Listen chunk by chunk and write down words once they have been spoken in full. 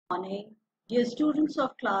Morning, dear students of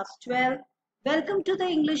class 12. Welcome to the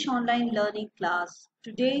English online learning class.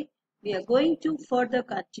 Today we are going to further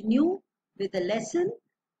continue with the lesson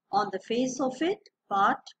on the face of it,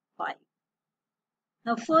 part 5.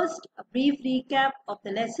 Now first, a brief recap of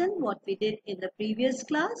the lesson, what we did in the previous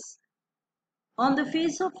class. On the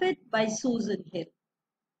Face of It by Susan Hill.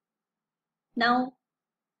 Now,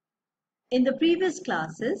 in the previous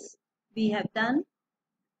classes, we have done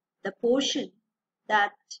the portion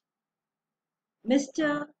that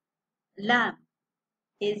Mr. Lamb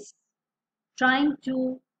is trying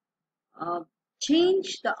to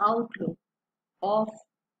change the outlook of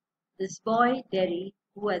this boy Derry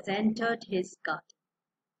who has entered his garden.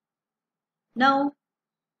 Now,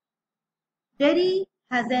 Derry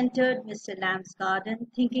has entered Mr. Lamb's garden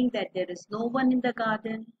thinking that there is no one in the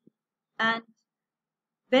garden, and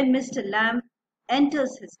when Mr. Lamb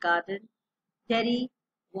enters his garden, Derry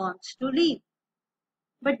wants to leave.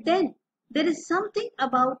 But then there is something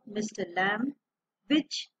about Mr. Lamb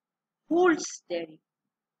which holds Derry.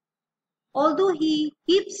 Although he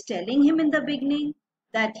keeps telling him in the beginning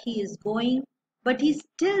that he is going, but he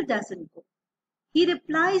still doesn't go. He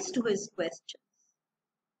replies to his questions.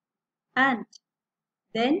 And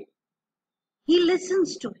then he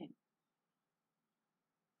listens to him.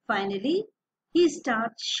 Finally, he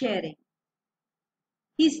starts sharing.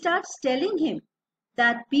 He starts telling him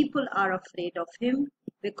that people are afraid of him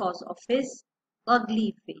because of his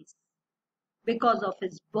ugly face, because of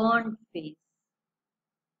his burned face.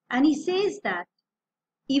 And he says that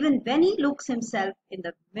even when he looks himself in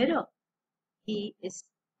the mirror, he is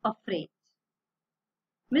afraid.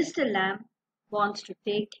 Mr. Lamb wants to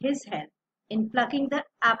take his help in plucking the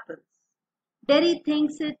apples. Derry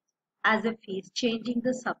thinks it as if he is changing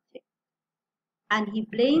the subject. And he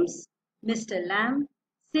blames Mr. Lamb,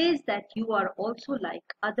 says that you are also like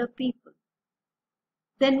other people.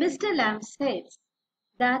 Then Mr. Lamb says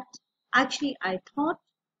that actually I thought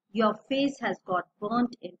your face has got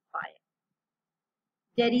burnt in fire.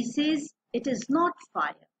 Derry says it is not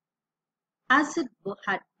fire. Acid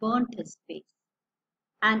had burnt his face,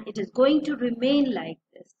 and it is going to remain like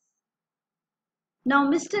this. Now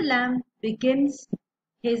Mr. Lamb begins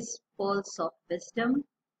his pearls of wisdom,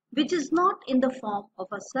 which is not in the form of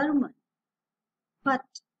a sermon, but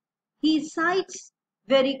he cites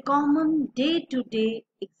very common day-to-day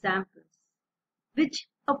examples, which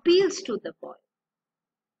appeals to the boy.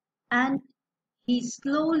 And he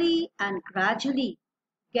slowly and gradually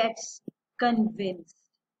gets convinced,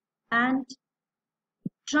 and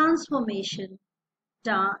transformation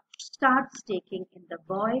starts taking in the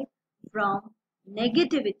boy from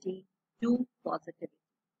negativity to positivity.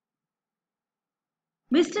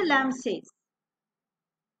 Mr. Lamb says,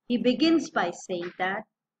 he begins by saying that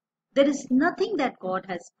there is nothing that God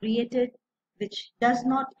has created which does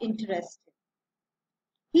not interest him.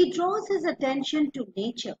 He draws his attention to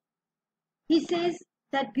nature. He says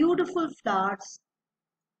that beautiful flowers,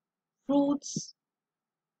 fruits,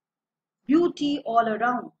 beauty all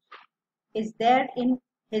around is there in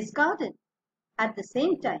his garden. At the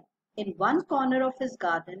same time, in one corner of his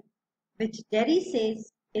garden, which Derry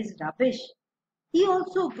says is rubbish, he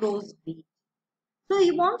also grows wheat. So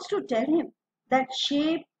he wants to tell him that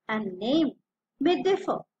shape and name may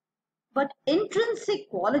differ, but intrinsic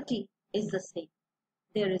quality is the same.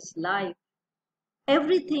 There is life.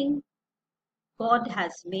 Everything God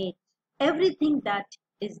has made, everything that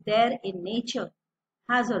is there in nature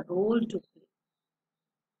has a role to play.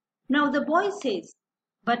 Now the boy says,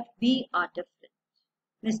 but we are different.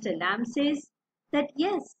 Mr. Lamb says that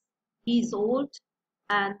yes, he is old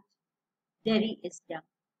and Derry is young.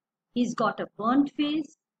 He's got a burnt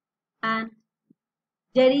face, and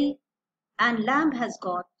Derry and Lamb has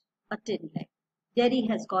got a tin leg. Derry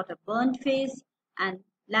has got a burnt face and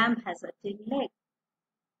Lamb has a tin leg.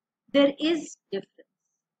 There is difference.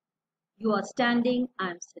 You are standing,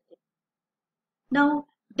 I am sitting. Now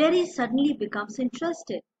Derry suddenly becomes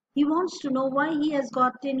interested. He wants to know why he has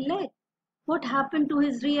got tin leg. What happened to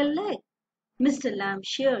his real leg? Mr. Lamb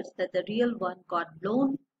shares that the real one got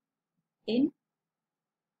blown in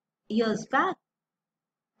years back.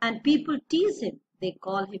 And people tease him. They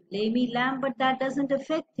call him Lamey Lamb, but that doesn't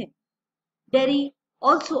affect him. Derry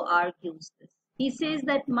also argues this. He says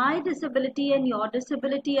that my disability and your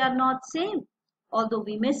disability are not same, although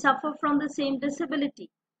we may suffer from the same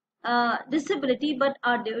disability, but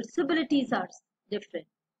our disabilities are different.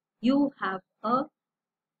 You have a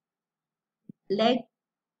leg,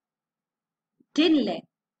 tin leg,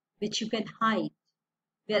 which you can hide,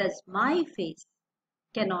 whereas my face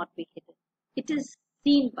cannot be hidden. It is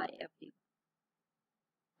seen by everyone.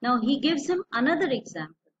 Now he gives him another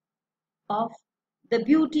example of the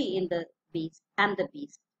beauty in the beast and the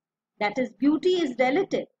beast. That is, beauty is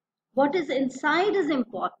relative. What is inside is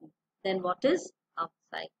important than what is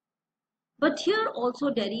outside. But here also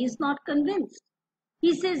Derry is not convinced.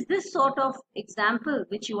 He says this sort of example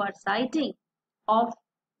which you are citing of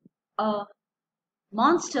a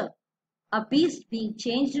monster, a beast being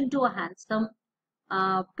changed into a handsome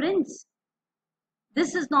prince,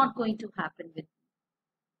 this is not going to happen with me.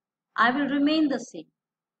 I will remain the same.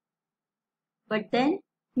 But then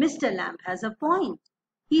Mr. Lamb has a point.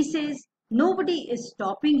 He says nobody is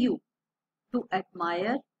stopping you to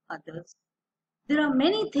admire others. There are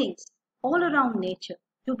many things all around nature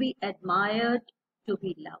to be admired, to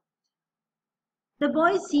be loved. The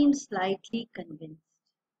boy seems slightly convinced.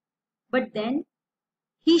 But then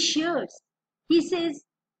he shares. He says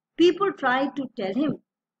people try to tell him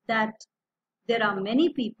that there are many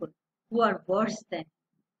people who are worse than him.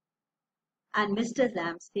 And Mr.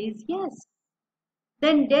 Lamb says yes.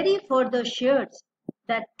 Then Derry further shares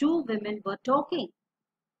that two women were talking,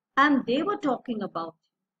 and they were talking about him,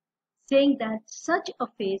 saying that such a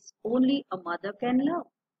face only a mother can love.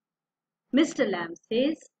 Mr. Lamb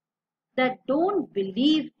says that don't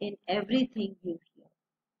believe in everything you hear.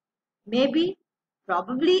 Maybe,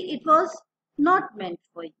 probably it was not meant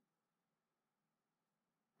for you,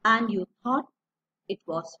 and you thought it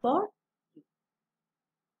was for you.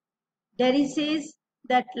 Derry says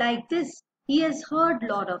that like this, he has heard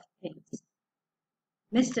lot of things.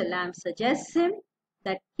 Mr. Lamb suggests him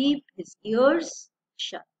that keep his ears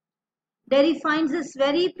shut. Derry finds this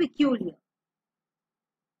very peculiar.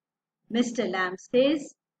 Mr. Lamb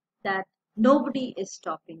says that nobody is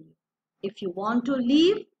stopping you. If you want to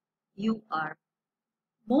leave, you are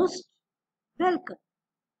most welcome.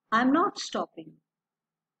 I'm not stopping you.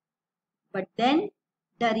 But then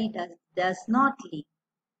Derry does not leave.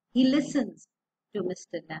 He listens to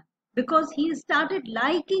Mr. Lamb because he started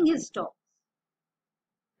liking his talks,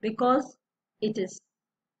 because it is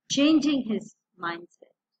changing his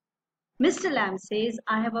mindset. Mr. Lamb says,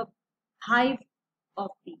 I have a hive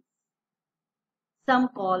of bees. Some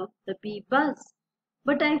call the bee buzz,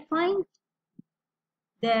 but I find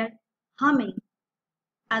their humming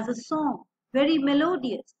as a song, very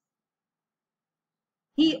melodious.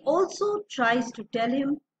 He also tries to tell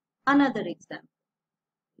him another example.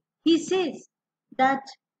 He says that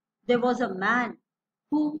there was a man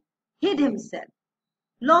who hid himself,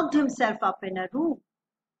 locked himself up in a room,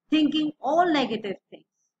 thinking all negative things,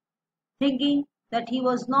 thinking that he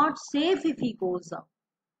was not safe if he goes out.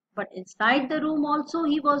 But inside the room also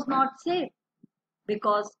he was not safe,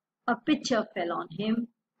 because a pitcher fell on him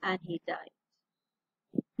and he died.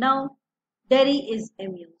 Now, Derry is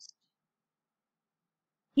amused.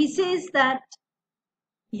 He says that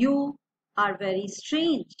you are very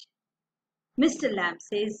strange. Mr. Lamb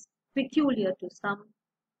says peculiar to some.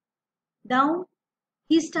 Now,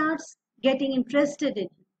 he starts getting interested in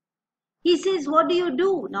him. He says, what do you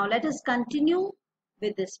do? Now let us continue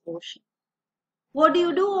with this portion. What do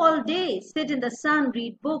you do all day? Sit in the sun,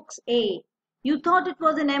 read books. You thought it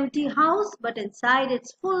was an empty house, but inside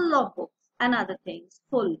it's full of books and other things,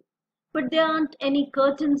 full. But there aren't any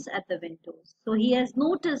curtains at the windows. So he has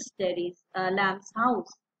noticed Lamb's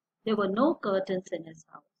house. There were no curtains in his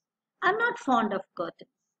house. I'm not fond of curtains,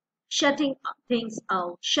 shutting things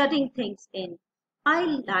out, shutting things in. I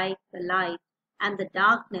like the light and the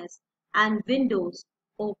darkness and windows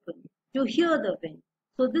open to hear the wind.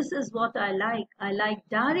 So this is what I like. I like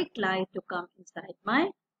direct light to come inside my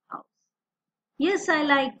house. Yes, I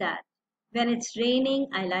like that. When it's raining,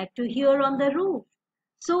 I like to hear on the roof.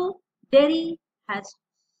 So Derry has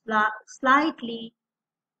slightly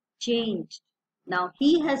changed. Now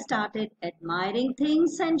he has started admiring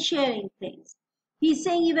things and sharing things. He's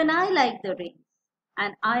saying even I like the rain,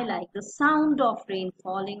 and I like the sound of rain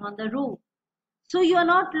falling on the roof. So you are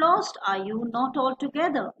not lost, are you? Not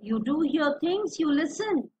altogether. You do hear things, you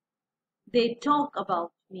listen. They talk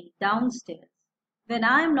about me downstairs. When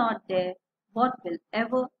I am not there, what will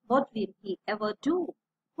he ever do?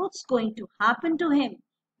 What's going to happen to him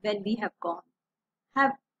when we have gone?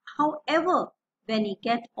 However will he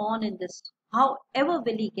get on in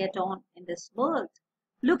this world,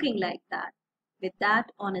 looking like that, with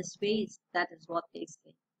that on his face? That is what they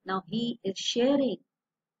say. Now he is sharing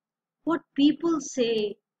what people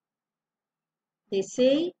say. They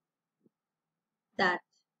say that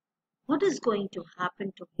what is going to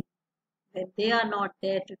happen to him when they are not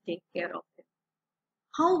there to take care of him?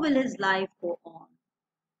 How will his life go on?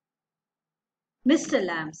 Mr.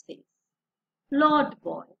 Lamb says, Lord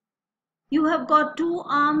boy, you have got 2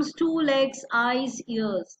 arms, 2 legs, eyes,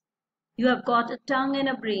 ears. You have got a tongue and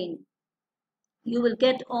a brain. You will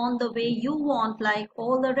get on the way you want like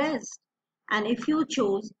all the rest. And if you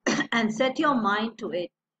chose and set your mind to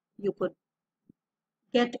it, you could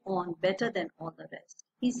get on better than all the rest.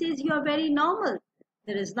 He says you are very normal.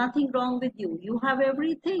 There is nothing wrong with you. You have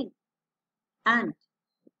everything. And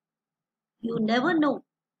you never know.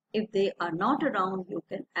 If they are not around, you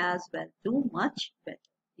can as well do much better.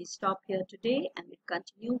 We stop here today and we'll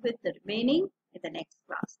continue with the remaining in the next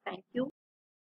class. Thank you.